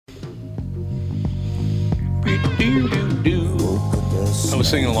Do-do-do. I was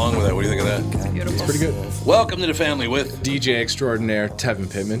singing along with that. What do you think of that? It's beautiful. It's pretty good. Welcome to the family with DJ extraordinaire Tevin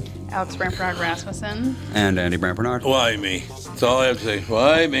Pittman. Alex Brampernard Rasmussen. And Andy Brampernard. Why Me. That's all I have to say.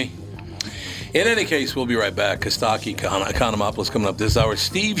 Why Me. In any case, we'll be right back. Kostaki Economopoulos coming up this hour.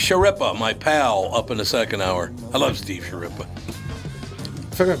 Steve Sharippa, my pal, up in the second hour. I love Steve Sharippa.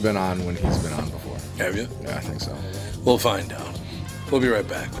 I think I've been on when he's been on before. Have you? Yeah, I think so. We'll find out. We'll be right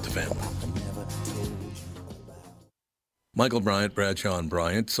back with the family. Michael Bryant, Bradshaw and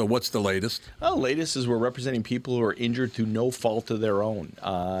Bryant. So what's the latest? Well, the latest is we're representing people who are injured through no fault of their own.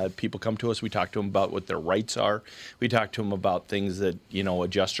 People come to us. We talk to them about what their rights are. We talk to them about things that,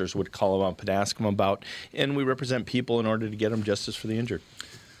 adjusters would call them up and ask them about. And we represent people in order to get them justice for the injured.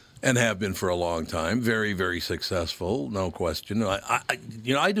 And have been for a long time. Very, very successful, no question.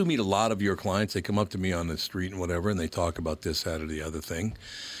 I do meet a lot of your clients. They come up to me on the street and whatever, and they talk about this, that, or the other thing.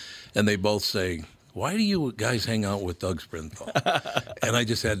 And they both say, why do you guys hang out with Doug Sprinthal? And I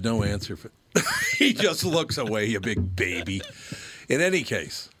just had no answer for He just looks away, you big baby. In any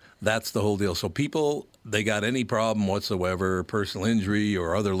case, that's the whole deal. So people, they got any problem whatsoever, personal injury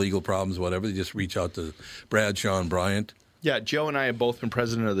or other legal problems, whatever, they just reach out to Bradshaw and Bryant. Yeah, Joe and I have both been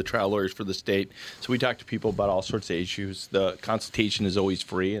president of the trial lawyers for the state, so we talk to people about all sorts of issues. The consultation is always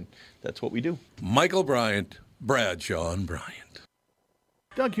free, and that's what we do. Michael Bryant, Bradshaw and Bryant.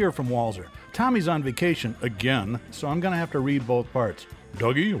 Doug here from Walzer. Tommy's on vacation again, so I'm going to have to read both parts.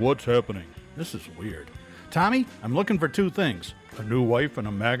 Dougie, what's happening? This is weird. Tommy, I'm looking for two things. A new wife and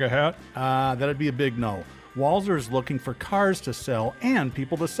a MAGA hat? That'd be a big no. Walzer is looking for cars to sell and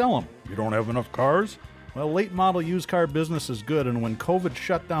people to sell them. You don't have enough cars? Well, late model used car business is good, and when COVID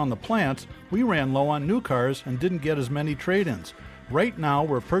shut down the plants, we ran low on new cars and didn't get as many trade-ins. Right now,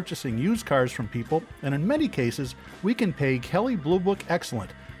 we're purchasing used cars from people, and in many cases, we can pay Kelley Blue Book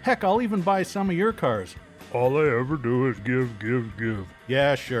excellent. Heck, I'll even buy some of your cars. All I ever do is give.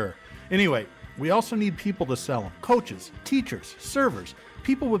 Yeah, sure. Anyway, we also need people to sell them. Coaches, teachers, servers.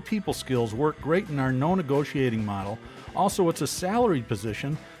 People with people skills work great in our no negotiating model. Also, it's a salaried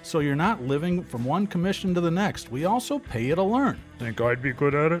position, so you're not living from one commission to the next. We also pay you to learn. Think I'd be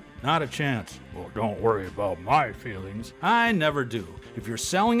good at it? Not a chance. Well, don't worry about my feelings. I never do. If you're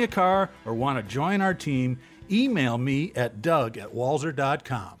selling a car or want to join our team, email me at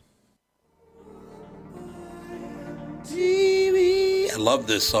doug@walzer.com. I love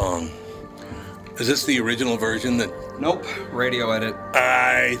this song. Is this the original version that... Nope, radio edit.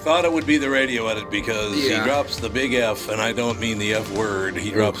 I thought it would be the radio edit because he drops the big F, and I don't mean the F word.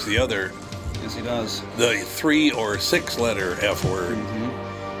 He drops the other. Yes, he does. The 3 or 6 letter F word.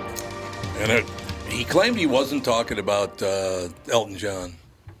 Mm-hmm. And he claimed he wasn't talking about Elton John.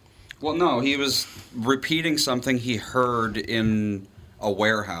 Well, no, he was repeating something he heard in a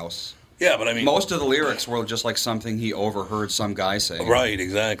warehouse. Yeah, but I mean... Most of the lyrics were just like something he overheard some guy say. Right,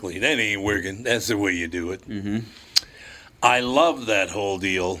 exactly. That ain't working. That's the way you do it. Mm-hmm. I love that whole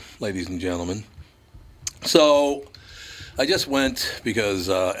deal, ladies and gentlemen. So I just went because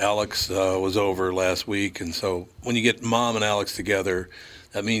Alex was over last week, and so when you get Mom and Alex together,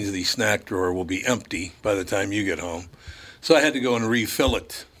 that means the snack drawer will be empty by the time you get home. So I had to go and refill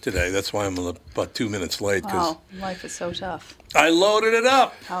it today. That's why I'm about 2 minutes late. Wow, life is so tough. I loaded it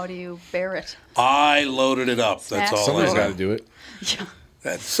up. How do you bear it? I loaded it up. That's all. Someone's got to do it.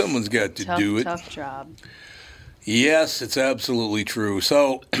 Yeah. Someone's got to do it. Tough job. Yes, it's absolutely true.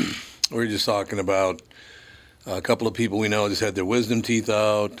 So we were just talking about a couple of people we know just had their wisdom teeth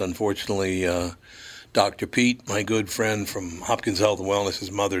out. Unfortunately, Dr. Pete, my good friend from Hopkins Health and Wellness, his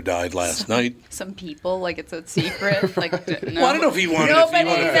mother died last night. Some people, like it's a secret. Like, no. Well, I don't know if he wanted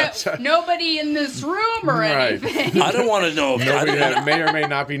nobody in this room or Right. anything. I don't want to know if Nobody that may or may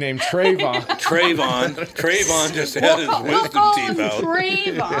not be named Trayvon. Trayvon just had his wisdom teeth out.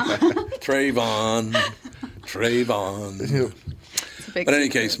 Trayvon. But in any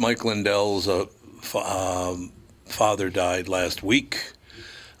case, Mike Lindell's father died last week.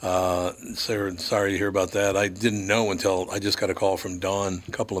 Sarah, sorry to hear about that. I didn't know until I just got a call from Dawn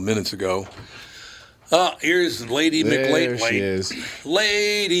a couple of minutes ago. Here's Lady McLeod. There she is.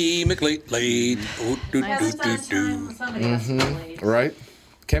 Lady McLeod. Right?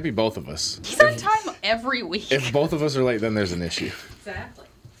 Can't be both of us. He's on time every week. If both of us are late, then there's an issue. Exactly.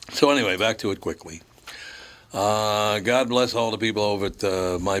 So anyway, back to it quickly. God bless all the people over at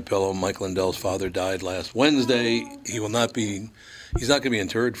MyPillow. Mike Lindell's father died last Wednesday. He's not going to be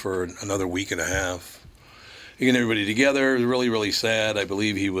interred for another week and a half. Getting everybody together. It was really, really sad. I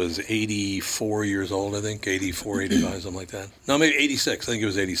believe he was 84 years old, 84, 85, something like that. No, maybe 86. I think he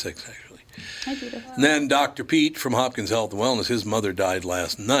was 86, actually. Hi, Peter. And then Dr. Pete from Hopkins Health and Wellness, his mother died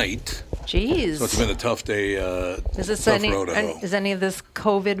last night. Jeez. So it's been a tough day. Is this tough any? road to hoe. Is any of this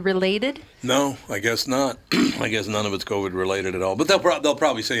COVID related? No, I guess not. I guess none of it's COVID related at all. But they'll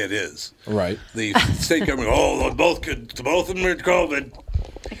probably say it is. Right. The state government. Oh, both of them are COVID.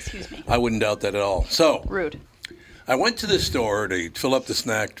 Excuse me. I wouldn't doubt that at all. So Rude. I went to the store to fill up the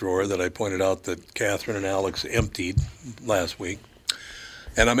snack drawer that I pointed out that Catherine and Alex emptied last week.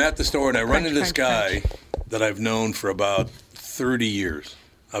 And I'm at the store and I run into this guy that I've known for about 30 years.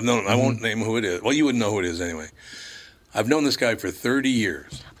 I've known him. I won't name who it is. Well, you wouldn't know who it is anyway. I've known this guy for 30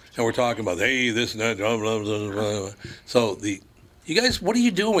 years. And we're talking about, hey, this and that, blah, blah, blah, blah. So you guys, what are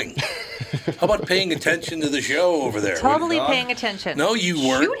you doing? How about paying attention to the show over there? Totally paying attention. No, you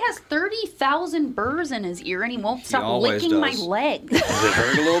weren't. Shoot has 30,000 burrs in his ear and he won't stop always licking my does. leg. Does it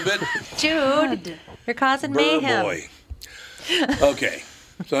hurt a little bit? Jude, you're causing Burr mayhem. boy. Okay.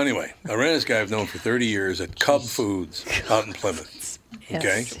 So anyway, I ran this guy I've known for 30 years at Cub Foods out in Plymouth.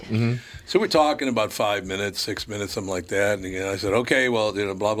 Okay. Yes. So we're talking about 5 minutes, 6 minutes, something like that. And I said, okay, well,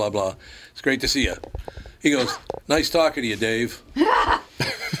 blah, blah, blah. It's great to see you. He goes, nice talking to you, Dave.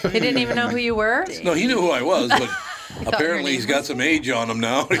 He didn't even know who you were? No, he knew who I was, but apparently he's got some age on him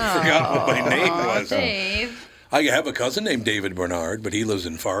now. He forgot what my name was. Dave. I have a cousin named David Bernard, but he lives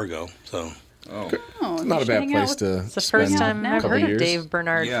in Fargo. So Oh, Not you a should bad hang out place with- to It's the spend first a time I've couple heard of years. Dave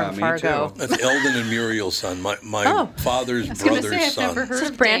Bernard Yeah, from me Fargo. too. that's Eldon and Muriel's son, my Oh. father's I was going to brother's say, I've son. never heard This is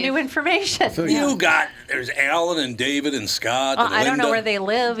of brand Dave. new information. There's Alan and David and Scott and I don't know Linda. where they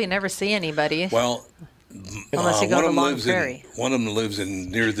live. You never see anybody. Well, Unless you go one to of them Long lives Prairie. one of them lives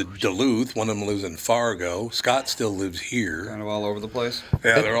in near the Duluth. One of them lives in Fargo. Scott still lives here. Kind of all over the place.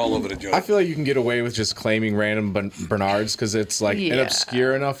 Yeah, they're all over the joint. I feel like you can get away with just claiming random Bernards because it's like an Yeah.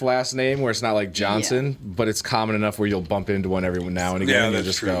 obscure enough last name where it's not like Johnson, but it's common enough where you'll bump into one every now and again. Yeah, and you'll that's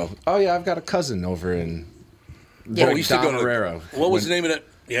just true. go, oh yeah, I've got a cousin over in Yeah. we used to go to Herrera. What was the name of that?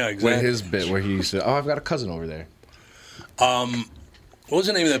 Yeah, When exactly. his bit where he used to, oh, I've got a cousin over there. What was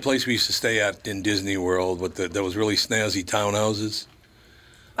the name of that place we used to stay at in Disney World with that was really snazzy townhouses?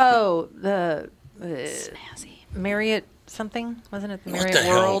 Oh, the Marriott something? Wasn't it the What Marriott the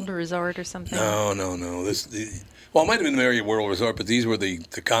hell? World Resort or something? No. Well, it might have been the Marriott World Resort, but these were the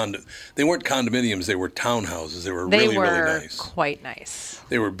They weren't condominiums; they were townhouses. They were They really, were really nice. quite nice.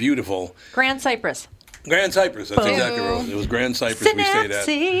 They were beautiful. Grand Cypress. Grand Cypress. That's Boom. exactly what it was. It was Grand Cypress we stayed at.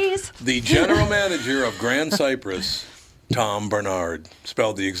 Synapses. The general manager of Grand Cypress, Tom Bernard,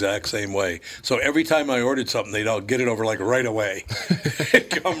 spelled the exact same way. So every time I ordered something, they'd all get it over like right away.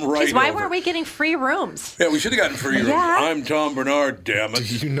 Come right Jeez, why over. weren't we getting free rooms? Yeah, we should have gotten free rooms. Yeah. I'm Tom Bernard, damn Do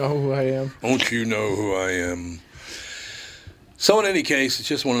it. you know who I am? Don't you know who I am? So in any case, it's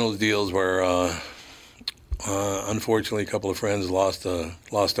just one of those deals where, unfortunately, a couple of friends lost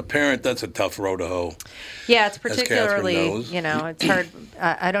a parent. That's a tough road to hoe. Yeah, it's Catherine particularly, knows. it's hard.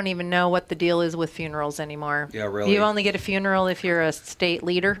 I don't even know what the deal is with funerals anymore. Yeah, really. You only get a funeral if you're a state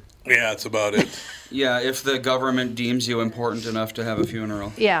leader. Yeah, that's about it. Yeah, if the government deems you important enough to have a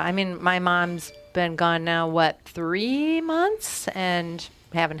funeral. Yeah, I mean, my mom's been gone now, 3 months, and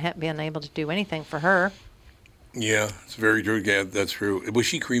haven't been able to do anything for her. Yeah, it's very true. Yeah, that's true. Was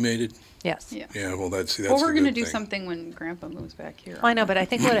she cremated? Yes. Yeah. Yeah, well, that's Well, we're a going to good do thing. something when Grandpa moves back here. Well, I know, but I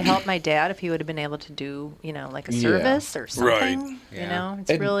think it would have helped my dad if he would have been able to do, like a Yeah. service or something. Right. Yeah. It's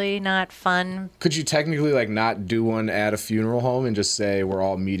And- really not fun. Could you technically like not do one at a funeral home and just say we're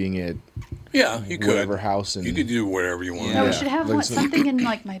all meeting at Yeah, you could. whatever house and You could do whatever you want. Yeah. No, we Yeah. should have Like something in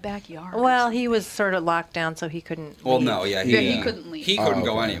like my backyard. Well, he was sort of locked down, so he couldn't. Well, leave. no, yeah, Yeah, he couldn't leave. He couldn't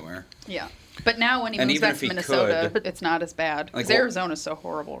go okay. anywhere. Yeah. But now when he And moves even back if to he Minnesota, could- it's not as bad. Because Like, what- Arizona's so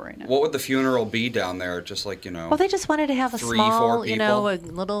horrible right now. What would the funeral be down there? Just like, Well, they just wanted to have a 3, small, 4 a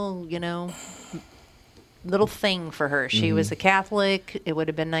little, little thing for her. She was a Catholic. It would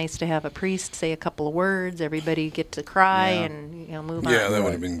have been nice to have a priest say a couple of words. Everybody get to cry Yeah. and move on. Yeah, that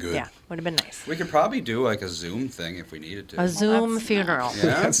would have been good. Yeah, would have been nice. we could probably do like a Zoom thing if we needed to. A Zoom that's funeral. Yeah.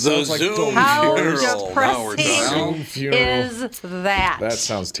 That The sounds like Zoom the How funeral. worst. Now we're depressing talking. Zoom funeral. is that? That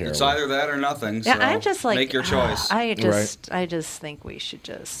sounds terrible. It's either that or nothing. Yeah, so I'm just like make your choice. I just think we should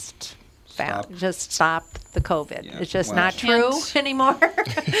just Stop. just stop the COVID. Yeah, It's just well- not true Can't- anymore.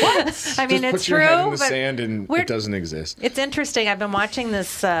 what? I mean, just it's put your true, head in the but sand and we're- it doesn't exist. it's interesting. I've been watching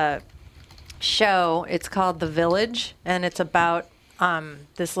this show. It's called The Village, and it's about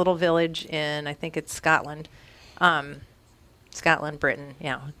this little village in, I think it's Scotland. Scotland, Britain,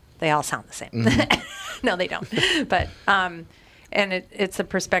 they all sound the same. No, they don't. But and it's a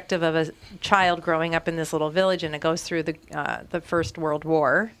perspective of a child growing up in this little village, and it goes through the First World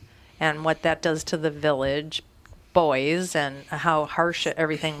War and what that does to the village boys and how harsh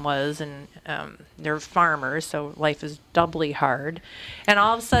everything was, and they're farmers, so life is doubly hard. And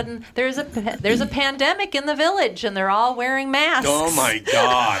all of a sudden, there's a pandemic in the village, and they're all wearing masks. Oh my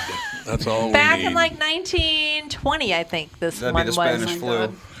God, that's all Back we need. in like 1920, I think this That'd one be the was. Spanish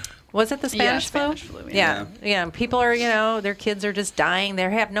flu. Was it the Spanish flu? Spanish flu, Yeah. People are, their kids are just dying. They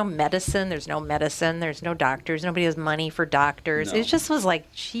have no medicine. There's no medicine. There's no doctors. Nobody has money for doctors. No. It just was like,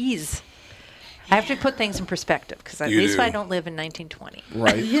 geez. I have to put things in perspective because at You least do. I don't live in 1920.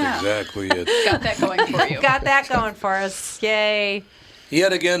 Right. Yeah. Exactly it. Got that going for you. Got that going for us. Yay.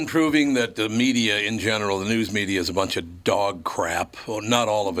 Yet again, proving that the media in general, the news media, is a bunch of dog crap. Well, not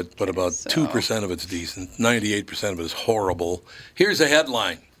all of it, but about 2% of it's decent. 98% of it is horrible. Here's a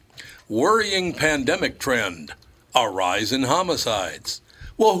headline. Worrying pandemic trend. A rise in homicides.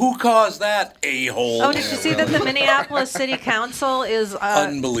 Well, who caused that, a-hole? Oh, did you see that the Minneapolis City Council is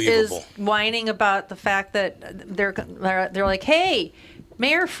Unbelievable. is whining about the fact that they're like, hey,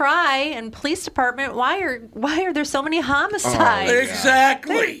 Mayor Fry and police department, why are there so many homicides?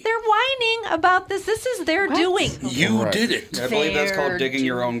 Exactly. They're whining about this. This is their doing. You Right. did it. I believe that's called Fair digging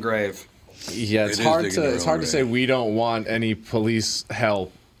your own grave. Yeah, it's It is hard digging your to own say grave. we don't want any police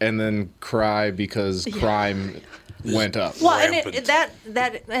help and then cry because crime went up. Well, and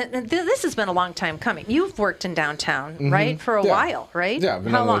Rampant. this has been a long time coming. You've worked in downtown, right, for a Yeah. while, right? Yeah, I've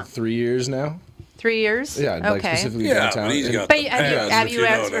been How on long? like 3 years now. 3 years? Yeah, like okay. specifically Yeah, downtown. but he's And- got But the have you, pads, have if you know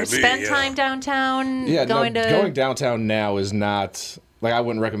ever what I mean, spent yeah. time downtown? yeah, going going downtown now is not like I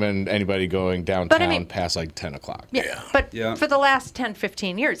wouldn't recommend anybody going downtown past like 10 o'clock. Yeah, but Yeah. for the last 10,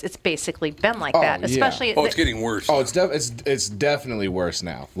 15 years, it's basically been like Oh, that. yeah. Especially, Oh, it's getting worse. Oh, now. it's definitely worse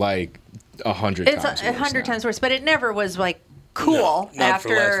now. Like 100 it's times. 100 worse times worse. But it never was like cool No, not for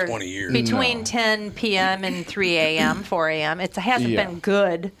the after last 20 years. between 10 p.m. and 3 a.m., 4 a.m. It hasn't Yeah. been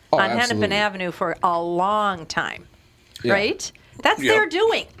good Oh, on Hennepin absolutely. Avenue for a long time, Yeah. right? That's Yep. their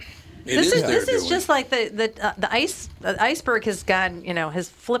doing. It This is their this is doing. just like the iceberg has gone, has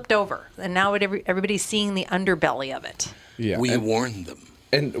flipped over, and now everybody's seeing the underbelly of it. Yeah. We and, warned them.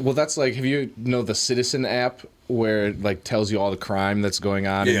 and well, that's like, have you know the Citizen app where it like tells you all the crime that's going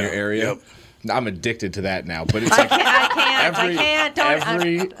on in Yeah, your area? yep. I'm addicted to that now, but it's I like can't. I can't. Don't.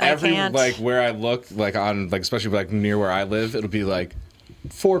 I every can't. like where I look, like on like especially like near where I live, it'll be like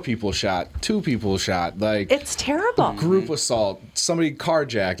 4 people shot, 2 people shot, like It's terrible. group assault, somebody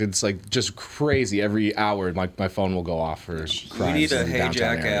carjacked. It's like just crazy. Every hour, my phone will go off for crimes. We need a in Hey downtown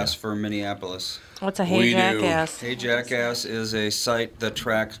area. Jackass for Minneapolis. What's a We hey do. jackass? Hey Jackass is a site that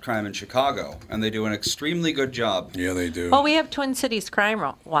tracks crime in Chicago, and they do an extremely good job. Yeah, they do. Well, we have Twin Cities Crime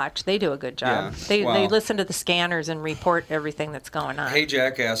Watch. They do a good job. Yeah, They well- listen to the scanners and report everything that's going on. Hey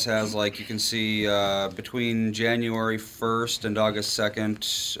Jackass has, like, you can see between January 1st and August 2nd,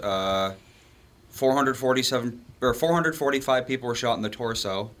 445 people were shot in the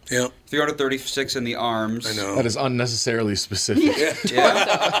torso, yeah. 336 in the arms. I know. That is unnecessarily specific.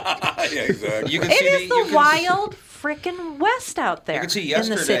 Yeah. Yeah, exactly. You can It see is you the can- wild frickin' West out there. You can see in the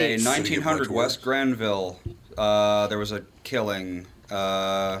yesterday, cities. 1900 Much West worse. Granville, there was a killing.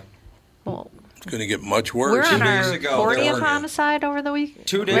 Well, It's going to get much worse. we're on days our ago, there 40th were- homicide over the week.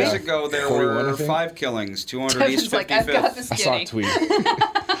 2 days Yeah. ago, there 41, I were think. 5 killings. 200 Kevin's East like, I've got 55th. this I saw a skinny.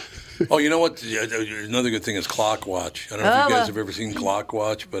 tweet. Oh, you know what? Another good thing is Clock Watch. I don't know if you guys have ever seen Clock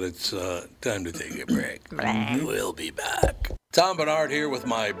Watch, but it's time to take a break. We'll be back. Tom Bernard here with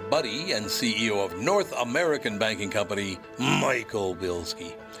my buddy and CEO of North American Banking Company, Michael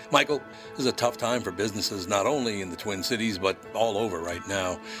Bilski. Michael, this is a tough time for businesses not only in the Twin Cities, but all over right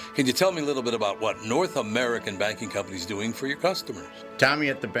now. Can you tell me a little bit about what North American Banking Company is doing for your customers? Tommy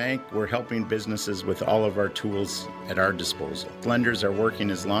at the bank, we're helping businesses with all of our tools at our disposal. Lenders are working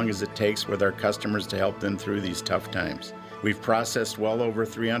as long as it takes with our customers to help them through these tough times. We've processed well over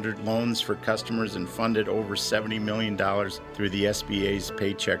 300 loans for customers and funded over $70 million through the SBA's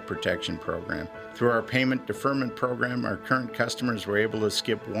Paycheck Protection Program. Through our payment deferment program, our current customers were able to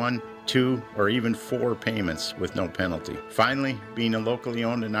skip 1, 2, or even 4 payments with no penalty. Finally, being a locally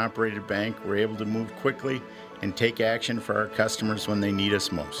owned and operated bank, we're able to move quickly and take action for our customers when they need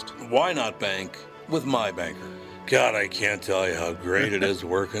us most. Why not bank with my banker? God, I can't tell you how great it is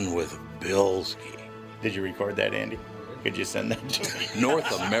working with Bilski. Did you record that, Andy? Could you send that to me?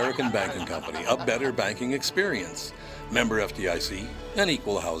 North American Banking Company, a better banking experience. Member FDIC, an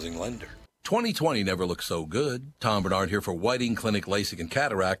equal housing lender. 2020 never looked so good. Tom Bernard here for Whiting Clinic LASIK and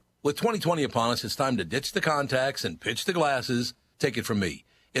Cataract. With 2020 upon us, it's time to ditch the contacts and pitch the glasses. Take it from me.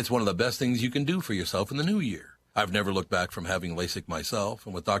 It's one of the best things you can do for yourself in the new year. I've never looked back from having LASIK myself,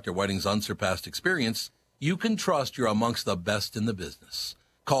 and with Dr. Whiting's unsurpassed experience, you can trust you're amongst the best in the business.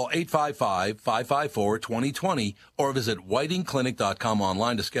 Call 855-554-2020 or visit whitingclinic.com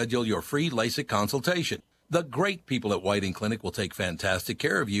online to schedule your free LASIK consultation. The great people at Whiting Clinic will take fantastic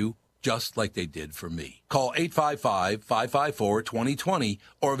care of you, just like they did for me. Call 855-554-2020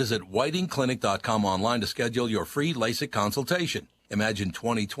 or visit whitingclinic.com online to schedule your free LASIK consultation. Imagine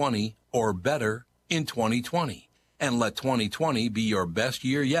 2020 or better in 2020. And let 2020 be your best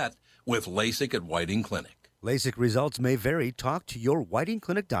year yet with LASIK at Whiting Clinic. LASIK results may vary. Talk to your Whiting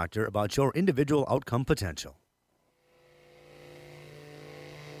Clinic doctor about your individual outcome potential.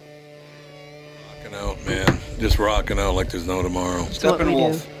 Rocking out, man. Just rocking out like there's no tomorrow.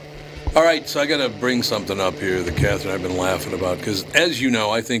 Steppenwolf. All right, so I got to bring something up here that Catherine and I have been laughing about because, as you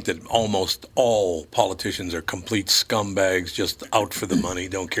know, I think that almost all politicians are complete scumbags, just out for the money,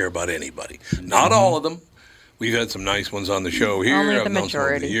 don't care about anybody. Not all of them. We've had some nice ones on the show here. Only the I've known some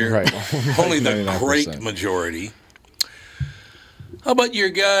over the majority. year. Right. Only the 99%. great majority. How about your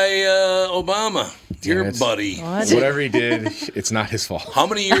guy, Obama? Your Damn it. buddy. Whatever he did, it's not his fault. How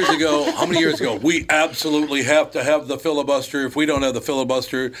many years ago, we absolutely have to have the filibuster. If we don't have the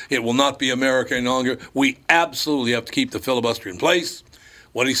filibuster, it will not be America any longer. We absolutely have to keep the filibuster in place.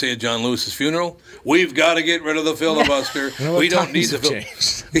 What did he say at John Lewis's funeral? We've got to get rid of the filibuster. We don't need the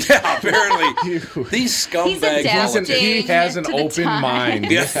filibuster. Yeah, apparently. These scumbags. He has an to the open time.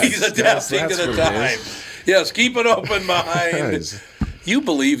 mind. Yeah, he's adapting to the what it time. is. Yes, keep an open mind. Yes. You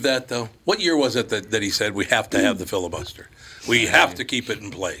believe that, though? What year was it that he said we have to have the filibuster? We have to keep it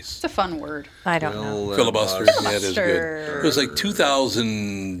in place. It's a fun word. I don't know. Filibuster. Yeah, it is good. Filibuster. It was like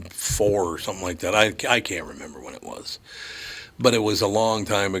 2004 or something like that. I can't remember when it was. But it was a long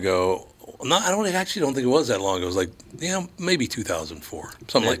time ago. No, I actually don't think it was that long ago. It was like, maybe 2004.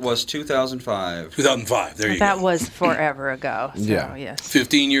 Something like It was 2005. 2005. There you That go. was forever ago. So, Yeah. yes.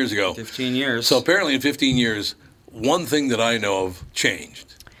 15 years ago. 15 years. So apparently in 15 years, one thing that I know of changed.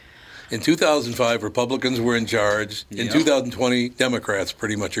 In 2005, Republicans were in charge. In Yep. 2020, Democrats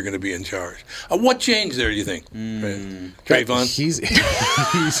pretty much are going to be in charge. What changed there, do you think? Trayvon?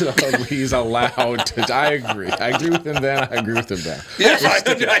 He's allowed to. I agree. I agree with him then. I agree with him now. Yes,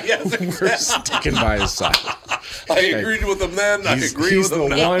 We're sticking by his side. I agreed with him then. I agree with him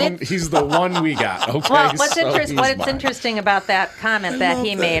now. He's the one we got. Okay. Well, what's so he's mine. interesting about that comment that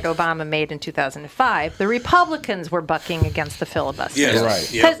Obama made in 2005, the Republicans were bucking against the filibuster. Yes.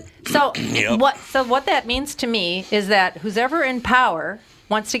 Right. Yep. What that means to me is that who's ever in power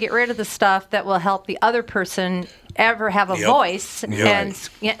wants to get rid of the stuff that will help the other person ever have a Yep. voice, Yep. and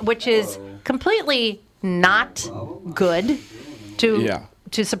which is completely not good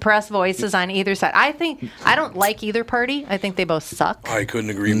to suppress voices on either side. I don't like either party. I think they both suck. I couldn't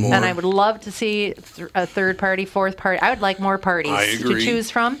agree more. And I would love to see a third party, fourth party. I would like more parties I to agree.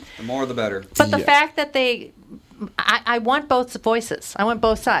 choose from. The more the better. But the fact that I want both voices. I want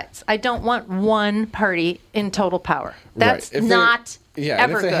both sides. I don't want one party in total power. That's Right. not And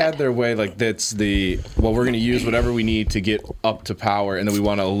ever if they good. had their way, like that's we're going to use whatever we need to get up to power, and then we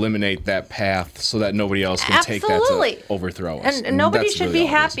want to eliminate that path so that nobody else can take that Absolutely. to overthrow us. And nobody that's should really be all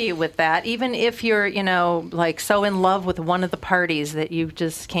it is. happy with that, even if you're, like so in love with one of the parties that you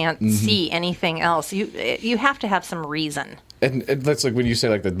just can't Mm-hmm. see anything else. You have to have some reason. And that's like when you say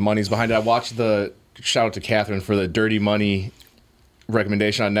like the money's behind it. I watched shout out to Catherine for the Dirty Money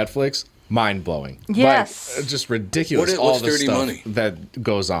recommendation on Netflix. Mind blowing. Yes. Like, just ridiculous. What's all the Dirty stuff Money? that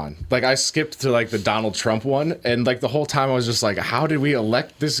goes on. Like I skipped to like the Donald Trump one, and like the whole time I was just like, how did we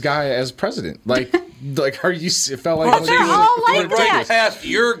elect this guy as president? Like, it felt like But they're all like right that. past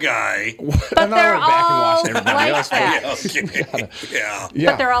your guy. But And I they're went back and all watched everybody like else. that. Okay. Yeah.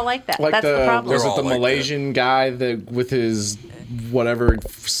 Yeah. But they're all like that. Like That's the problem. Was They're it the all like Malaysian guy that with his whatever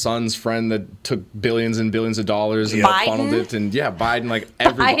son's friend that took billions and billions of dollars and Biden? funneled it, and Biden, like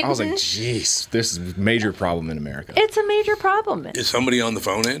everybody. I was like, Biden? jeez, this is a major problem in America. It's a major problem. Is somebody on the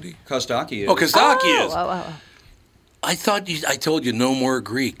phone, Andy? Kostaki is. Oh, Kostaki is. Oh. I thought I told you no more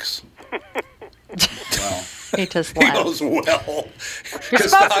Greeks. Well, He just He laughed. goes, well. You're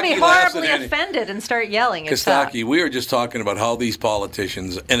supposed to be Kostaki laughs horribly at Andy. offended and start yelling at Kostaki, we were just talking about how these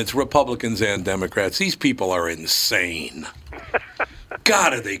politicians, and it's Republicans and Democrats, these people are insane.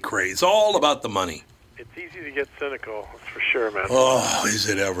 God, are they crazy? It's all about the money. It's easy to get cynical, that's for sure, man. Oh, is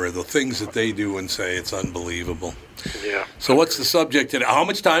it ever? The things that they do and say, it's unbelievable. Yeah. So what's the subject today? How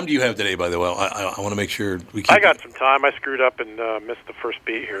much time do you have today, by the way? I want to make sure we keep I got some time. I screwed up and missed the first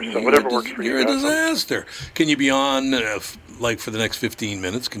beat here, so whatever works for you You're a guys. disaster. Can you be on, for the next 15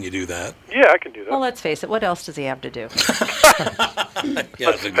 minutes? Can you do that? Yeah, I can do that. Well, let's face it. What else does he have to do?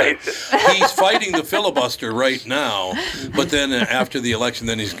 Yes, exactly. He's fighting the filibuster right now, but then after the election,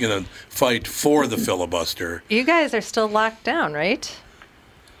 then he's going to fight for the filibuster. You guys are still locked down, right?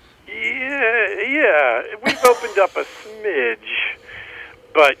 Yeah. We've opened up a smidge,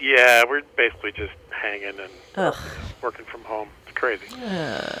 but yeah, we're basically just hanging and working from home. It's crazy.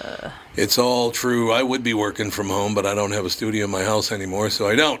 It's all true. I would be working from home, but I don't have a studio in my house anymore, so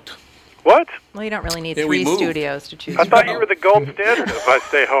I don't. What? Well, you don't really need Yeah, we 3 moved. studios to choose I thought from. you were the gold standard if I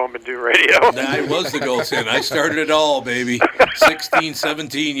stay home and do radio. I was the gold standard. I started it all, baby. 16,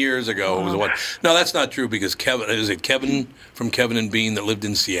 17 years ago. It was one. No, that's not true because Kevin from Kevin and Bean that lived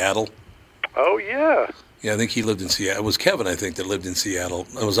in Seattle? Oh, yeah. Yeah, I think he lived in Seattle. It was Kevin, I think, that lived in Seattle.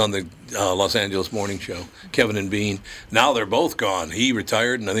 I was on the Los Angeles Morning Show, Kevin and Bean. Now they're both gone. He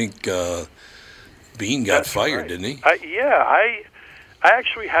retired, and I think Bean got fired, right. didn't he? I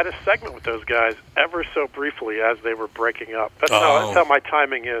actually had a segment with those guys ever so briefly as they were breaking up. That's how my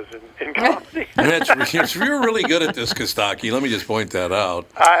timing is in comedy. You're really good at this, Kostaki. Let me just point that out.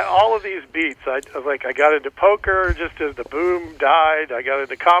 All of these beats, I got into poker just as the boom died. I got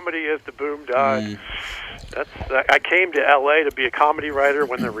into comedy as the boom died. I came to L.A. to be a comedy writer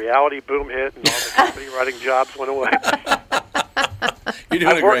when the reality boom hit and all the comedy writing jobs went away. You're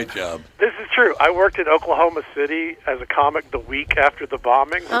doing a great job. This is true. I worked in Oklahoma City as a comic the week after the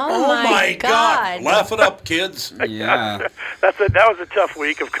bombing. Oh my God. Laugh it up, kids. Yeah. That was a tough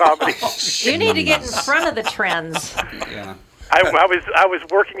week of comedy. You need to get in front of the trends. Yeah. I was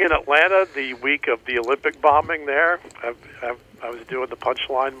working in Atlanta the week of the Olympic bombing there. I was doing the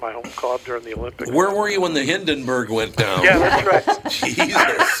Punchline, my home club, during the Olympics. Where were you when the Hindenburg went down? Yeah, that's right.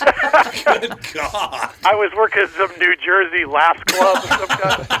 Jesus. Good God. I was working at some New Jersey Laughs Club or some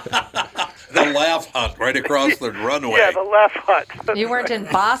kind. The Laugh Hut right across the runway. Yeah, the Laugh Hut. You weren't in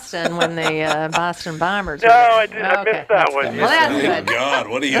Boston when the Boston Bombers. No, I didn't. I missed that one. Well, that's Thank good. God,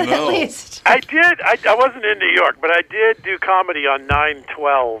 what do you know? At least. I did. I wasn't in New York, but I did do comedy on 9/12.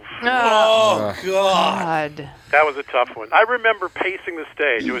 Oh, God. God. That was a tough one. I remember pacing the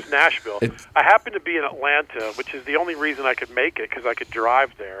stage. It was Nashville. I happened to be in Atlanta, which is the only reason I could make it because I could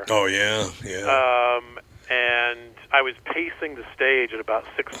drive there. Oh, yeah. And I was pacing the stage at about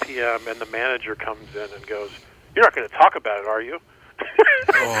 6 p.m., and the manager comes in and goes, "You're not going to talk about it, are you?" And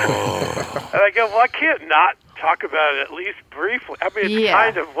I go, "Well, I can't not talk about it at least briefly. I mean, it's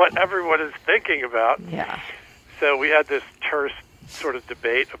kind of what everyone is thinking about." Yeah. So we had this terse sort of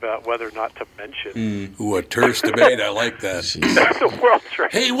debate about whether or not to mention. Ooh, a terse debate. I like that. the World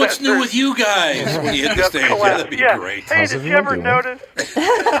Trade Hey, what's Center. new with you guys? When you hit the stage, that'd be great. Hey, did you ever notice?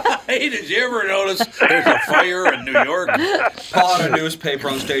 Hey, did you ever notice there's a fire in New York? Pull out a newspaper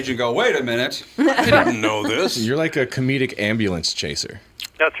on stage and go, wait a minute. I didn't know this. You're like a comedic ambulance chaser.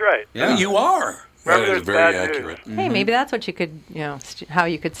 That's right. Yeah. You are. That Remember is there's very bad news. accurate. Hey, maybe that's what you could, how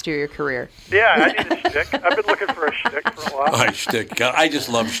you could steer your career. Yeah, I need a shtick. I've been looking for a shtick for a while. Shtick. I just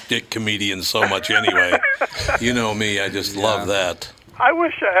love shtick comedians so much anyway. You know me, I just love that. I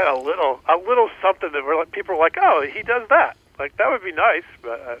wish I had a little something that people were like, "Oh, he does that." Like that would be nice,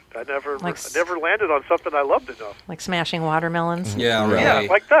 but I never landed on something I loved enough. Like smashing watermelons. Yeah, right. Yeah,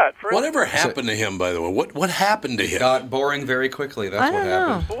 like that. Whatever happened to him, by the way? What happened to him? Got boring very quickly. That's what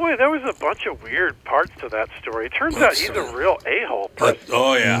happened. Boy, there was a bunch of weird parts to that story. It turns out he's a real a-hole person.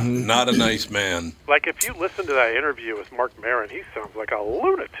 Oh yeah, not a nice man. Like if you listen to that interview with Mark Maron, he sounds like a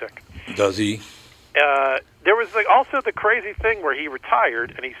lunatic. Does he? There was also the crazy thing where he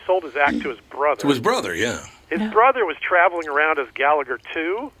retired and he sold his act to his brother. To his brother, yeah. His brother was traveling around as Gallagher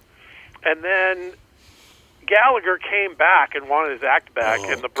too, and then Gallagher came back and wanted his act back,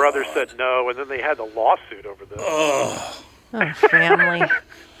 and the brother said no, and then they had a lawsuit over this. Oh, family.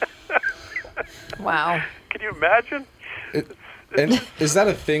 Wow. Can you imagine? And is that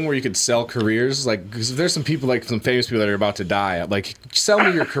a thing where you could sell careers? Like, 'cause there's some people, like some famous people that are about to die. Like, sell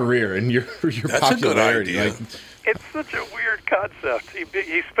me your career and your That's popularity. a good idea. Like, It's such a weird concept. He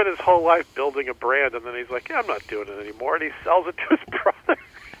spent his whole life building a brand, and then he's like, "Yeah, I'm not doing it anymore," and he sells it to his brother.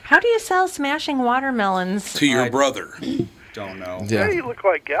 How do you sell smashing watermelons? To your brother. Don't know. Yeah, you look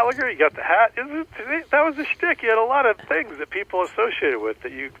like Gallagher. You got the hat. That was a shtick. You had a lot of things that people associated with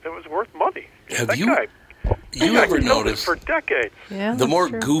that was worth money. Have you ever noticed for decades? Yeah, the more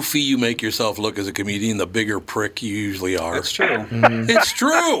goofy you make yourself look as a comedian, the bigger prick you usually are. It's true. It's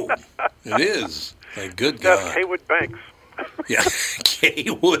true. It is. Like, good That's God. Haywood Banks. Yeah,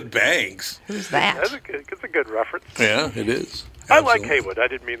 Haywood Banks. Who's that? It's a good reference. Yeah, it is. I like Haywood. I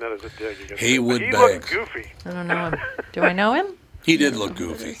didn't mean that as a dig. Haywood he Banks. looked goofy. I don't know him. Do I know him? He did look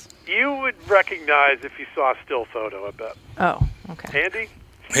goofy. You would recognize if you saw a still photo, I bet. Oh, okay. Andy?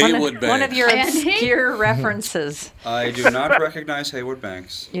 Haywood Banks. One of your obscure references. I do not recognize Haywood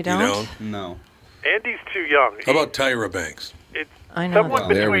Banks. You don't? No. Andy's too young. How about Tyra Banks? I know. Someone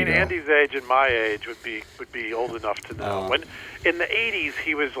There we between go. Andy's age and my age would be old enough to know. When in the 80s,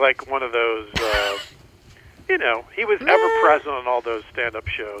 he was like one of those. He was ever present on all those stand-up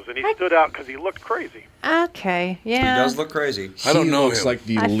shows, and he stood out because he looked crazy. Okay, He yeah. does look crazy. I don't He know looks him. like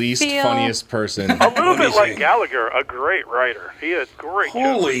the I least feel- funniest person. A little bit see. like Gallagher, a great writer. He had great jokes.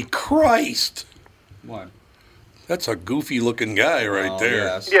 Holy Christ! What? That's a goofy-looking guy right Oh, there.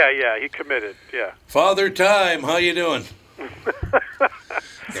 yes. Yeah, he committed. Yeah. Father Time, how you doing?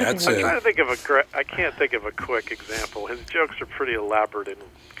 That's I'm trying it. to think of I can't think of a quick example. His jokes are pretty elaborate and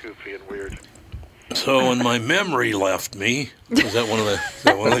goofy and weird. So when my memory left me, is that one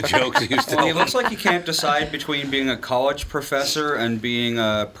of the jokes he used to Well, he tell? looks like he can't decide between being a college professor and being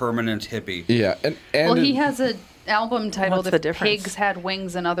a permanent hippie. Yeah, and Well, he has an album titled What's the "If difference? Pigs Had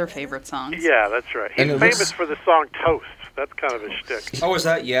Wings and Other Favorite Songs." Yeah, that's right. He's And it famous looks- for the song Toast. That's kind of his shtick. Oh, is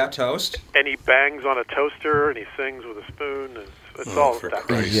that Toast? And he bangs on a toaster and he sings with a spoon. And it's all for that.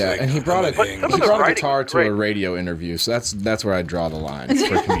 Christ's yeah, sake, and he brought I'm a gonna hang some of he the brought a writing guitar was to great. a radio interview, so that's where I draw the line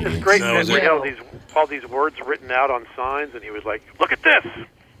for comedians. Great, No, and is he it? had all these words written out on signs, and he was like, "Look at this,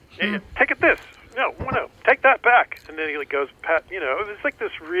 Yeah, take it this, no, take that back," and then he goes, it was like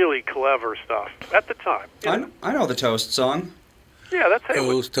this really clever stuff at the time. I know the Toast song. Yeah, that's how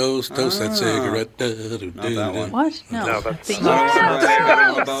it was. Toast, that cigarette. Not that one. What? No. No, that's The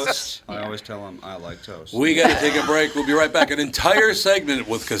not- I always tell him I like toast. We got to take a break. We'll be right back. An entire segment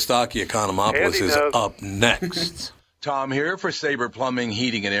with Kostaki Economopoulos Andy is knows. up next. Tom here for Sabre Plumbing,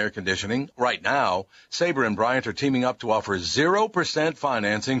 Heating, and Air Conditioning. Right now, Sabre and Bryant are teaming up to offer 0%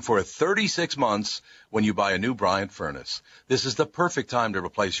 financing for 36 months when you buy a new Bryant furnace. This is the perfect time to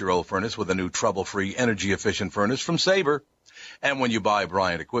replace your old furnace with a new trouble-free, energy-efficient furnace from Sabre. And when you buy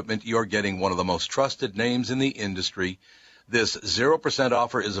Bryant equipment, you're getting one of the most trusted names in the industry. This 0%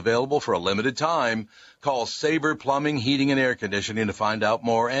 offer is available for a limited time. Call Sabre Plumbing, Heating, and Air Conditioning to find out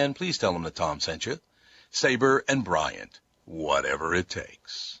more, and please tell them that Tom sent you. Sabre and Bryant, whatever it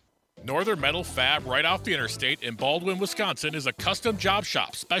takes. Northern Metal Fab, right off the interstate in Baldwin, Wisconsin, is a custom job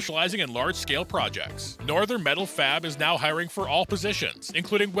shop specializing in large-scale projects. Northern Metal Fab is now hiring for all positions,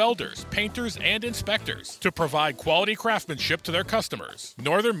 including welders, painters, and inspectors, to provide quality craftsmanship to their customers.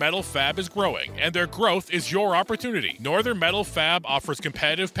 Northern Metal Fab is growing, and their growth is your opportunity. Northern Metal Fab offers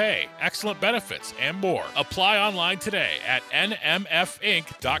competitive pay, excellent benefits, and more. Apply online today at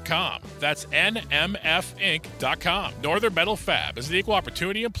nmfinc.com. That's nmfinc.com. Northern Metal Fab is an equal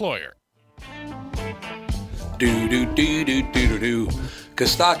opportunity employer.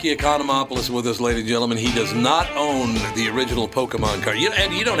 Kostaki Economopoulos with us, ladies and gentlemen. He does not own the original Pokemon card.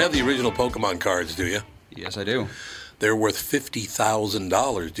 And you don't have the original Pokemon cards, do you? Yes, I do. They're worth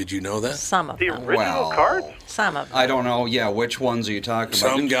 $50,000. Did you know that? Some of The them. original cards? Some of them. I don't know. Yeah, which ones are you talking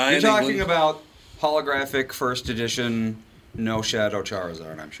about? Some guy You're in talking England? about holographic first edition, no shadow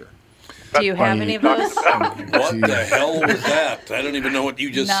Charizard, I'm sure. Do you have any of those? What the hell was that? I don't even know what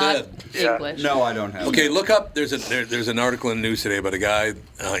you just Not said. English. No, I don't have. Okay, look up. There's an article in the news today about a guy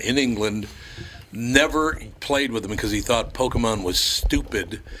in England never played with them because he thought Pokemon was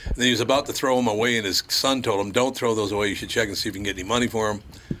stupid. And then he was about to throw them away, and his son told him, "Don't throw those away. You should check and see if you can get any money for them."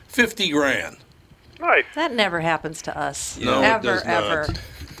 $50,000. Nice. That never happens to us. No, it ever, does not. ever.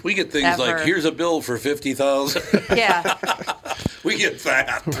 We get things like, Ever. "Here's a bill for $50,000." Yeah. We get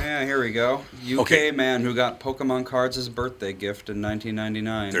that. Yeah, here we go. UK Okay. man who got Pokemon cards as a birthday gift in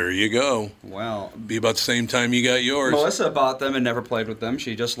 1999. There you go. Wow. Be about the same time you got yours. Melissa bought them and never played with them.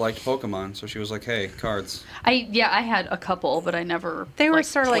 She just liked Pokemon, so she was like, "Hey, cards." I had a couple, but I never. They were like,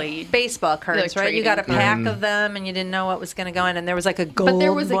 sort of played. like baseball cards, Like right? You got a trading pack of them, and you didn't know what was going to go in, and there was like a gold But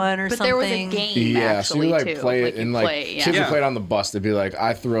there was a one or but something. there was a game Yeah, so actually you like too. play Like it you and like play, see if yeah. you played on the bus, they'd be like,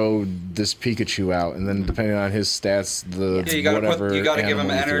 I throw this Pikachu out, and then depending on his stats, the Yeah, you gotta whatever you gotta give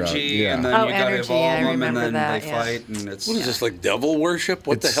them animal you threw out. energy, Yeah. and then Oh, you gotta energy, evolve I them, and remember then that, they yeah. fight, and it's What is this, like devil worship?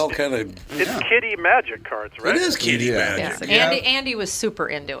 What the It's- hell kind of... It's kitty magic cards, right? It is kitty Yeah. magic. Yeah. Yeah. Andy was super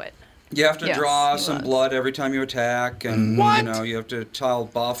into it. You have to Yes, draw he some was. blood every time you attack, and you have to tell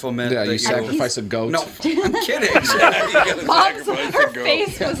Baphomet Yeah, that you sacrifice a goat. No, I'm kidding. Mom's her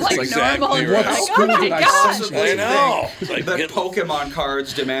face was like exactly normal. right. Like, What oh school my did I god. send you? I know. It's like, that get- Pokemon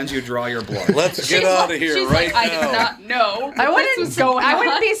cards demands you draw your blood. let's get out of here She's right like, now. I did not know. I that wouldn't this was going I on.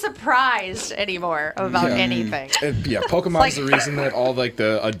 wouldn't be surprised anymore about Yeah. anything. Yeah, Pokemon's Like- the reason that all like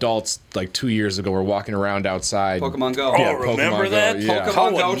the adults like 2 years ago were walking around outside. Pokemon Go. Oh, Yeah, remember Pokemon Go, that? yeah. How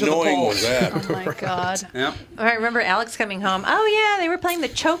Pokemon Go to the annoying polls. was that? Oh my god. Yep. I remember Alex coming home. Oh yeah, they were playing the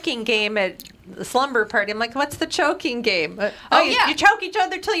choking game at the slumber party. I'm like, what's the choking game? yeah. You choke each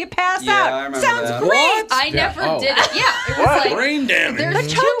other till you pass Yeah, out. I remember Sounds that. great. What? I never did it. Yeah, it was like Brain damage. there's The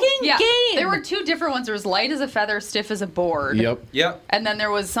choking game. There were two different ones. There was light as a feather, stiff as a board. Yep. And then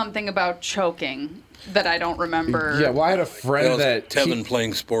there was something about choking that I don't remember. Yeah, well, I had a friend that Tevin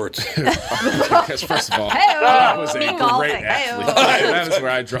playing sports. Because first of all, Hey-o. I was a Me great golfing. athlete. Hey-o. That is where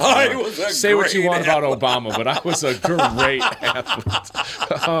I draw. the I line. was a Say what you great want about Obama, but I was a great athlete.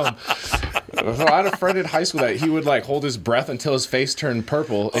 So I had a friend in high school that he would like hold his breath until his face turned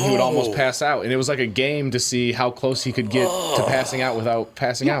purple, and he would almost pass out. And it was like a game to see how close he could get to passing out without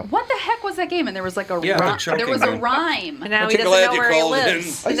passing out. What the heck was that game? And there was like a Yeah, the choking there was a game. rime. And now Aren't he you doesn't glad know you where he called in?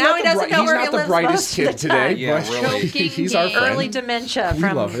 lives. And now he doesn't know where he He's not lives the brightest most of kid the today, time. Yeah, but really. he's our friend. Early dementia We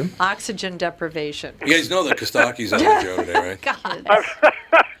from love him. oxygen deprivation. You guys know that Kostaki's on the show today, right? God.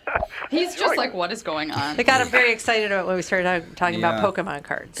 He's just like, what is going on? They got him very excited when we started talking Yeah. about Pokemon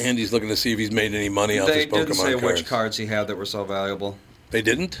cards. Andy's looking to see if he's made any money off They his Pokemon didn't say cards. which cards he had that were so valuable. They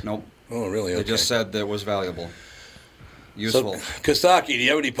didn't? Nope. Oh, really? They Okay. just said that it was valuable. So, Useful. Kostaki, do you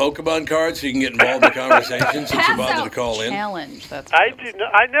have any Pokemon cards so you can get involved in the conversation since you Pass bothered to out call in? challenge. That's I do.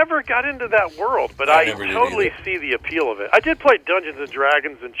 I never got into that world, but I I never did totally either. see the appeal of it. I did play Dungeons and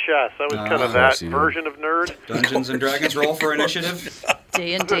Dragons and chess. I was kind of of that course you did. version of nerd. Dungeons and Dragons roll for initiative.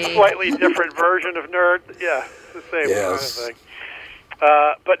 D and It's a D. slightly different version of nerd. Yeah, it's the same Yes. kind of thing.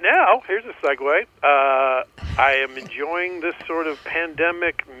 But now, here's a segue. I am enjoying this sort of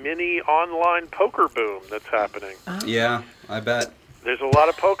pandemic mini online poker boom that's happening. Yeah, I bet. There's a lot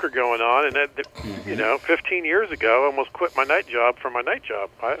of poker going on, and you know, 15 years ago, I almost quit my night job for my night job.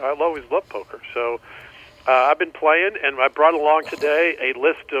 I always loved poker, so I've been playing, and I brought along today a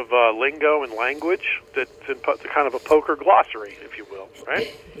list of lingo and language that's in kind of a poker glossary, if you will,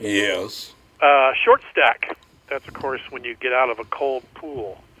 right? Yes. Short stack. That's, of course, when you get out of a cold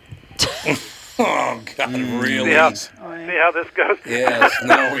pool. Oh, God, really? See how this goes? Yes,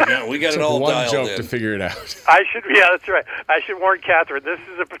 no, we got it all one dialed joke in. to figure it out. Yeah, that's right. I should warn Catherine, this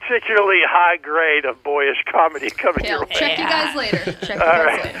is a particularly high grade of boyish comedy coming Okay, your I'll way. check you guys later. Check you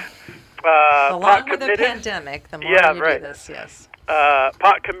guys later. The Pot longer the committed. pandemic, the more Yeah, you right. do this, yes.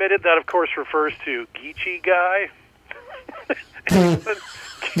 Pot committed, that of course refers to Geechee guy.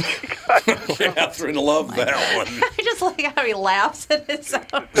 Catherine loved that one. I just like how he laughs at his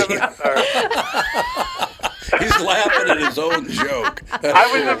own He's laughing at his own joke. I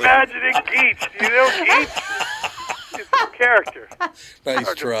was imagining Geech. Do you know Geech? He's a character.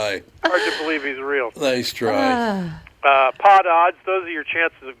 Nice try. Hard to believe he's real. Nice try. Pot odds, those are your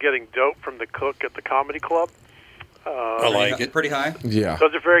chances of getting dope from the cook at the comedy club. I like it. Pretty high. Yeah.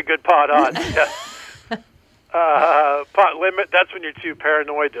 Those are very good pot odds. Yeah. Pot limit, that's when you're too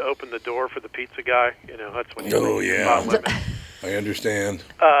paranoid to open the door for the pizza guy. You know, that's when you Oh, yeah. pot limit. I understand.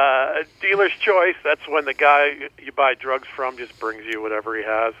 Dealer's choice, that's when the guy you buy drugs from just brings you whatever he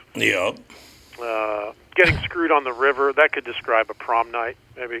has. Yep. Getting screwed on the river, that could describe a prom night,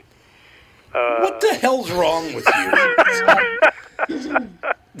 maybe. What the hell's wrong with you?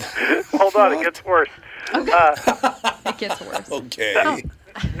 Hold on, it gets worse. It gets worse. Okay.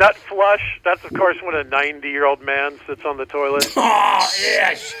 Nut flush, that's of course when a 90-year-old man sits on the toilet. Oh,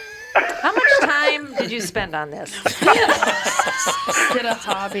 yes. How much time did you spend on this? Get a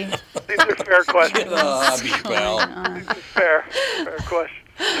hobby. These are fair questions. Get a hobby, pal. Fair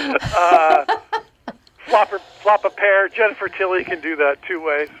question. Flop a pair. Jennifer Tilly can do that two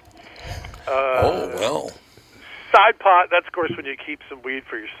ways. Oh, well. Side pot, that's of course when you keep some weed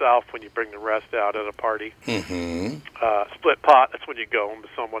for yourself when you bring the rest out at a party. Mm-hmm. Split pot, that's when you go home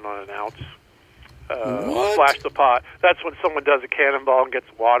with someone on an ounce. What? Flash the pot, that's when someone does a cannonball and gets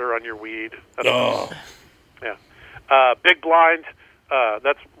water on your weed. That's Oh. Yeah. Big blind,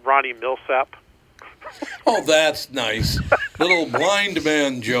 that's Ronnie Millsap. Oh, that's nice. Little blind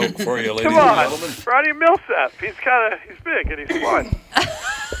man joke for you, ladies Come and on, gentlemen. Ronnie Millsap. He's big and he's fun.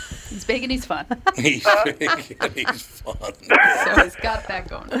 He's big and he's fun. He's big and he's fun. So he's got that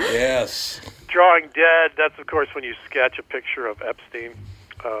going. Yes. Drawing dead, that's of course when you sketch a picture of Epstein.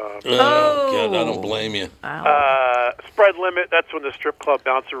 Oh, God, I don't blame you. Spread limit, that's when the strip club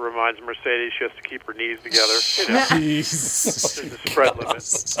bouncer reminds Mercedes she has to keep her knees together. You know, Jesus. there's a spread limit.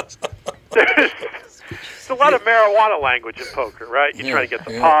 There's a lot of marijuana language in poker, right? You try to get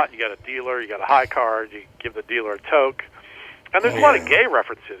the pot, you got a dealer, you got a high card, you give the dealer a toke. And there's a lot of gay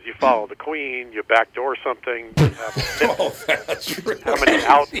references. You follow the queen, you backdoor something, you have Oh, that's right. how many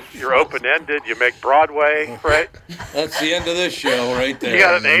outs, you're open-ended, you make Broadway, right? That's the end of this show right there. You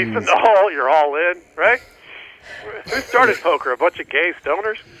got an ace in the hole, you're all in, right? Who started poker? A bunch of gay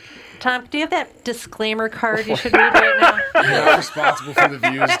stoners? Tom, do you have that disclaimer card you should read right now? You're not responsible for the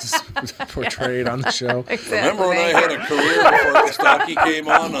views portrayed on the show. Exactly. Remember when I had a career before Kostaki came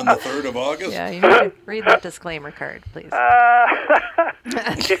on the 3rd of August? Yeah, you need to read that disclaimer card, please.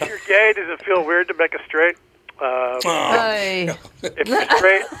 If you're gay, does it feel weird to make a straight? Hey. If you're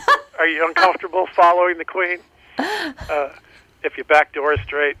straight, are you uncomfortable following the queen? If you backdoor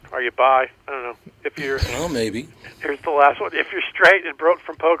straight, are you bi? I don't know. If you're Well, maybe. Here's the last one. If you're straight and broke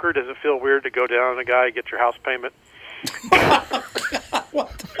from poker, does it feel weird to go down on a guy and get your house payment?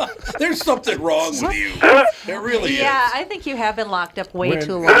 There's something wrong with you. There really Yeah, is. I think you have been locked up way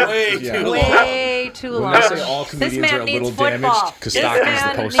too long. Way too When long. they say all This comedians man are a needs little damaged, football. Kostaki's This the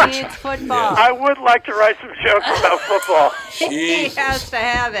man poster needs child. football. I would like to write some jokes about football. He has to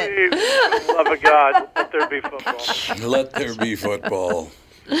have it. Please, for the love of God, let there be football. Let there be football.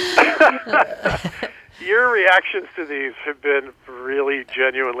 Your reactions to these have been really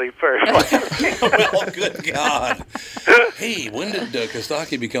genuinely very funny. Well, good God. Hey, when did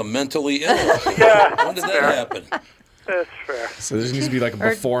Kostaki become mentally ill? Yeah, When did that happen? That's fair. So there needs to be like a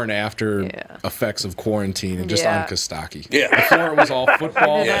before and after effects of quarantine and just Yeah. on Kostaki. Yeah. Before it was all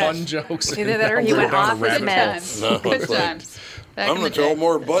football, Yeah. fun jokes. Either and that or now he we're went down a off his rabbit meds. No, Good it's like, times. Back I'm in going the to tell day.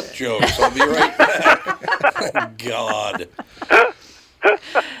 more butt jokes. I'll be right back. God.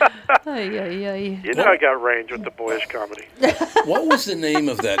 Ay, ay, ay. You know I got range with the boyish comedy. What was the name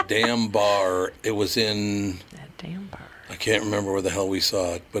of that damn bar? It was in... That damn bar. I can't remember where the hell we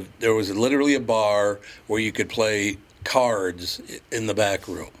saw it, but there was literally a bar where you could play cards in the back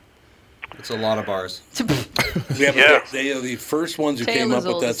room. It's a lot of bars. Yeah, Yeah. but they are the first ones who Tale came up as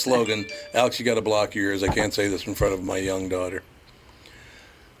with old that as time. slogan. Alex, you got to block your ears. I can't say this in front of my young daughter.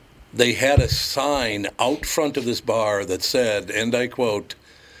 They had a sign out front of this bar that said, and I quote,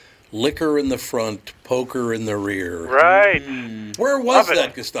 "Liquor in the front, poker in the rear." Right. Where was Love it.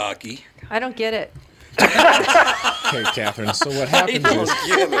 that, Kostaki? I don't get it. Okay, Catherine. So what I happens don't is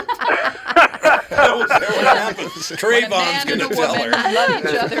get it. That was what happened. When a Trayvon's man going and to a tell woman her. love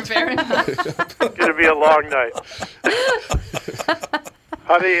each other very much. It's going to be a long night.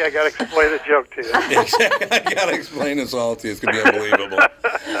 Honey, I got to explain the joke to you. Exactly. I got to explain this all to you. It's going to be unbelievable.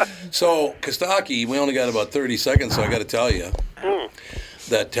 So, Kostaki, we only got about 30 seconds, so I got to tell you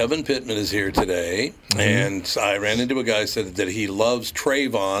that Tevin Pittman is here today. And I ran into a guy who said that he loves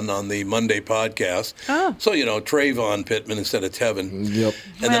Trayvon on the Monday podcast. Oh. So, Trayvon Pittman instead of Tevin. Yep.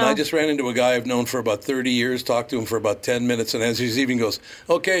 And then I Well- just ran into a guy I've known for about 30 years, talked to him for about 10 minutes, and as he's leaving, goes,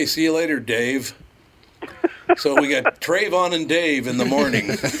 "Okay, see you later, Dave." So we got Trayvon and Dave in the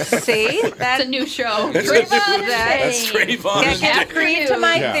morning. See? It's That, a new show. That's Trayvon That's Trayvon and that Dave. agreed to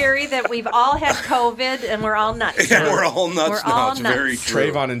my Yeah. theory that we've all had COVID and we're all nuts. Yeah, we're all nuts We're now. all It's nuts. very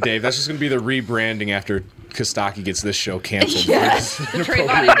true. Trayvon and Dave. That's just going to be the rebranding after Kostaki gets this show canceled. Yes, the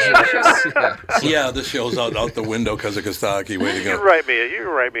Trayvon and Dave show. Yeah, this show's out the window because of Kostaki. Way to You go. write me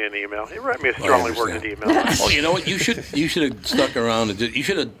an email. You write me a strongly worded understand. email. Oh, you know what? You should have stuck around. You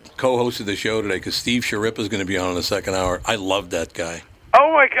should have co-hosted the show today because Steve Sharippa is going to be on in the second hour. I love that guy.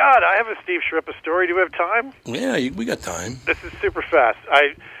 Oh my God, I have a Steve Sharippa story. Do we have time? Yeah, we got time. This is super fast.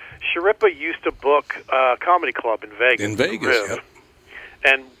 Sharippa used to book a comedy club in Vegas. In Vegas, Riv. yep.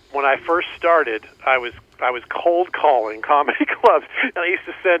 And when I first started, I was cold calling comedy clubs, and I used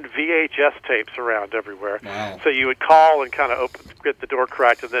to send VHS tapes around everywhere. Wow. So you would call and kind of get the door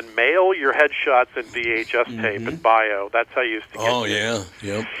cracked, and then mail your headshots and VHS tape and bio. That's how you used to get. Oh, yeah.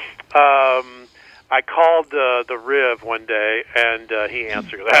 Yep. I called the Riv one day, and he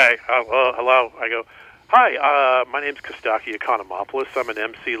answered. Hey, hello. I go, hi, my name's Kostaki Economopoulos. I'm an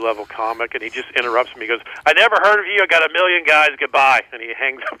MC-level comic, and he just interrupts me. He goes, I never heard of you. I got a million guys. Goodbye. And he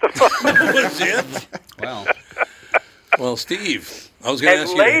hangs up the phone. That's it? Wow. Well, Steve, I was going to And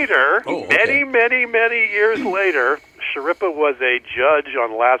ask you. later, Oh, okay. many years later, Sharippa was a judge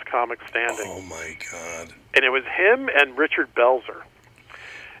on Last Comic Standing. Oh, my God. And it was him and Richard Belzer.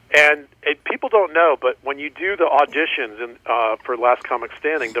 And people don't know, but when you do the auditions for Last Comic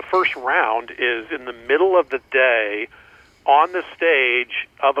Standing, the first round is in the middle of the day on the stage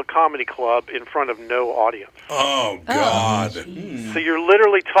of a comedy club in front of no audience. Oh, God. So you're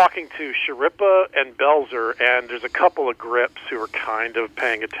literally talking to Sharippa and Belzer, and there's a couple of grips who are kind of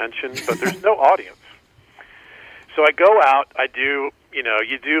paying attention, but there's no audience. So I go out, I do,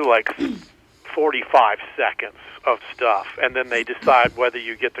 you do like 45 seconds of stuff, and then they decide whether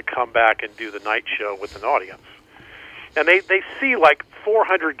you get to come back and do the night show with an audience. And they see like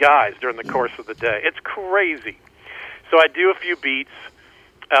 400 guys during the course of the day. It's crazy. So I do a few beats,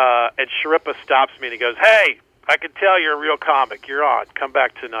 and Sharippa stops me and he goes, hey, I can tell you're a real comic. You're on. Come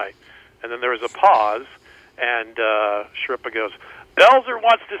back tonight. And then there was a pause, and Sharippa goes, Belzer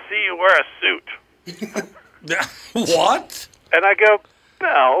wants to see you wear a suit. What? And I go,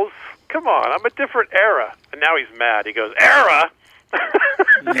 Bells, come on, I'm a different era. And now he's mad. He goes, era?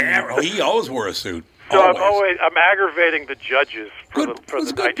 Yeah, he always wore a suit. So I'm aggravating the judges for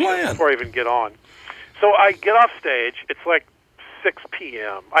the night shift before I even get on. So I get off stage. It's like 6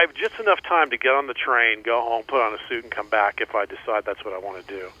 p.m. I have just enough time to get on the train, go home, put on a suit, and come back if I decide that's what I want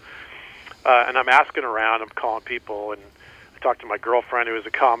to do. And I'm asking around. I'm calling people, and I talked to my girlfriend, who was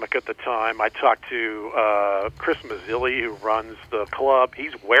a comic at the time. I talked to Chris Mazzilli, who runs the club.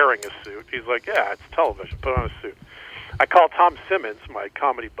 He's wearing a suit. He's like, yeah, it's television. Put on a suit. I called Tom Simmons, my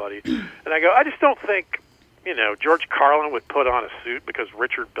comedy buddy, and I go, I just don't think, George Carlin would put on a suit because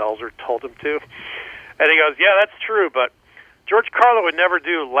Richard Belzer told him to. And he goes, yeah, that's true, but George Carlin would never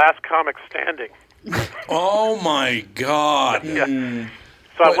do Last Comic Standing. Oh, my God. Yeah.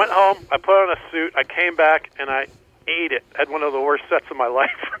 So I went home, I put on a suit, I came back, and I ate it. I had one of the worst sets of my life.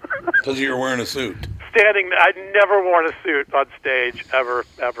 Because you were wearing a suit. I'd never worn a suit on stage, ever,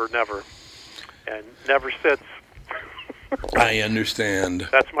 never. And never since. I understand.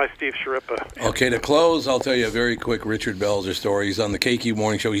 That's my Steve Sciarippa. Okay, to close, I'll tell you a very quick Richard Belzer story. He's on the KQ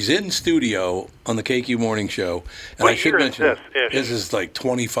Morning Show. He's in studio on the KQ Morning Show. And What I should year mention is this? this is like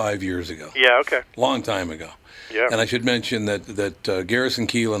 25 years ago. Yeah, okay. Long time ago. Yeah. And I should mention that Garrison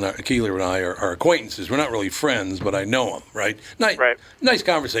Keeler and I are acquaintances. We're not really friends, but I know him, right? Nice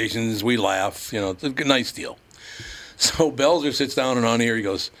conversations. We laugh. It's a nice deal. So Belzer sits down and on here he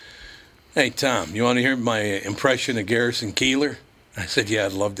goes, hey, Tom, you want to hear my impression of Garrison Keeler? I said, yeah,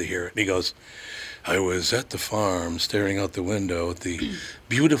 I'd love to hear it. And he goes, I was at the farm staring out the window at the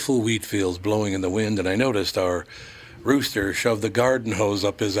beautiful wheat fields blowing in the wind, and I noticed our rooster shoved the garden hose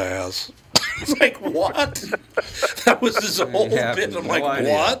up his ass. It's like, what? That was his whole bit. I'm like,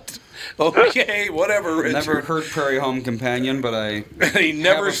 idea. What? Okay, whatever, Richard. Never heard Prairie Home Companion, but he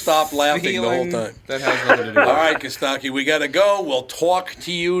never stopped laughing the whole time. That has nothing to do with All right, Kostaki, we got to go. We'll talk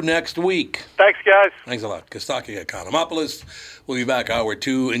to you next week. Thanks, guys. Thanks a lot. Kostaki Economopoulos. We'll be back hour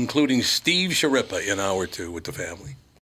 2, including Steve Sciarippa in hour 2 with the family.